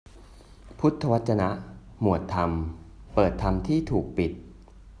พุทธวจนะ หมวดธรรม เปิดธรรมที่ถูกปิด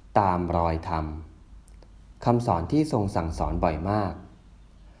ตามรอยธรรมคำสอนที่ทรงสั่งสอนบ่อยมาก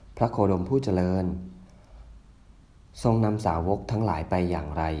พระโคดมผู้เจริญทรงนำสาวกทั้งหลายไปอย่าง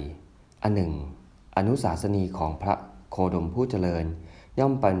ไรอันหนึ่งอนุสาสนีของพระโคดมผู้เจริญย่อ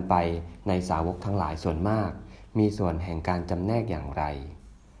มเป็นไปในสาวกทั้งหลายส่วนมากมีส่วนแห่งการจำแนกอย่างไร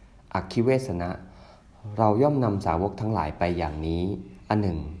อัคคิเวสนะเราย่อมนำสาวกทั้งหลายไปอย่างนี้อันห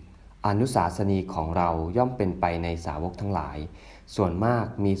นึ่งอนุสาสนีของเราย่อมเป็นไปในสาวกทั้งหลายส่วนมาก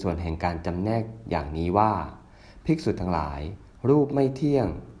มีส่วนแห่งการจำแนกอย่างนี้ว่าภิกษุทั้งหลายรูปไม่เที่ยง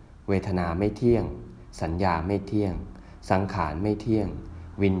เวทนาไม่เที่ยงสัญญาไม่เที่ยงสังขารไม่เที่ยง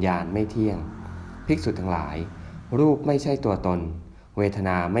วิญญาณไม่เที่ยงภิกษุทั้งหลายรูปไม่ใช่ตัวตนเวทน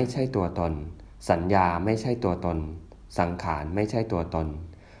าไม่ใช่ตัวตนสัญญาไม่ใช่ตัวตนสังขารไม่ใช่ตัวตน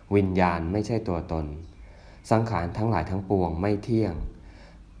วิญญาณไม่ใช่ตัวตนสังขารทั้งหลายทั้งปวงไม่เที่ยง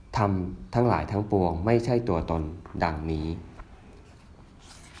ธรรมทั้งหลายทั้งปวงไม่ใช่ตัวตนดังนี้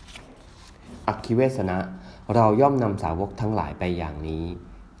อัคคิเวสนะเราย่อมนำสาวกทั้งหลายไปอย่างนี้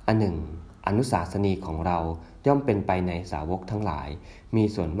อันหนึ่งอนุสาสนีของเราย่อมเป็นไปในสาวกทั้งหลายมี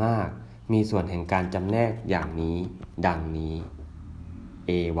ส่วนมากมีส่วนแห่งการจำแนกอย่างนี้ดังนี้เ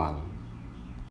อวัง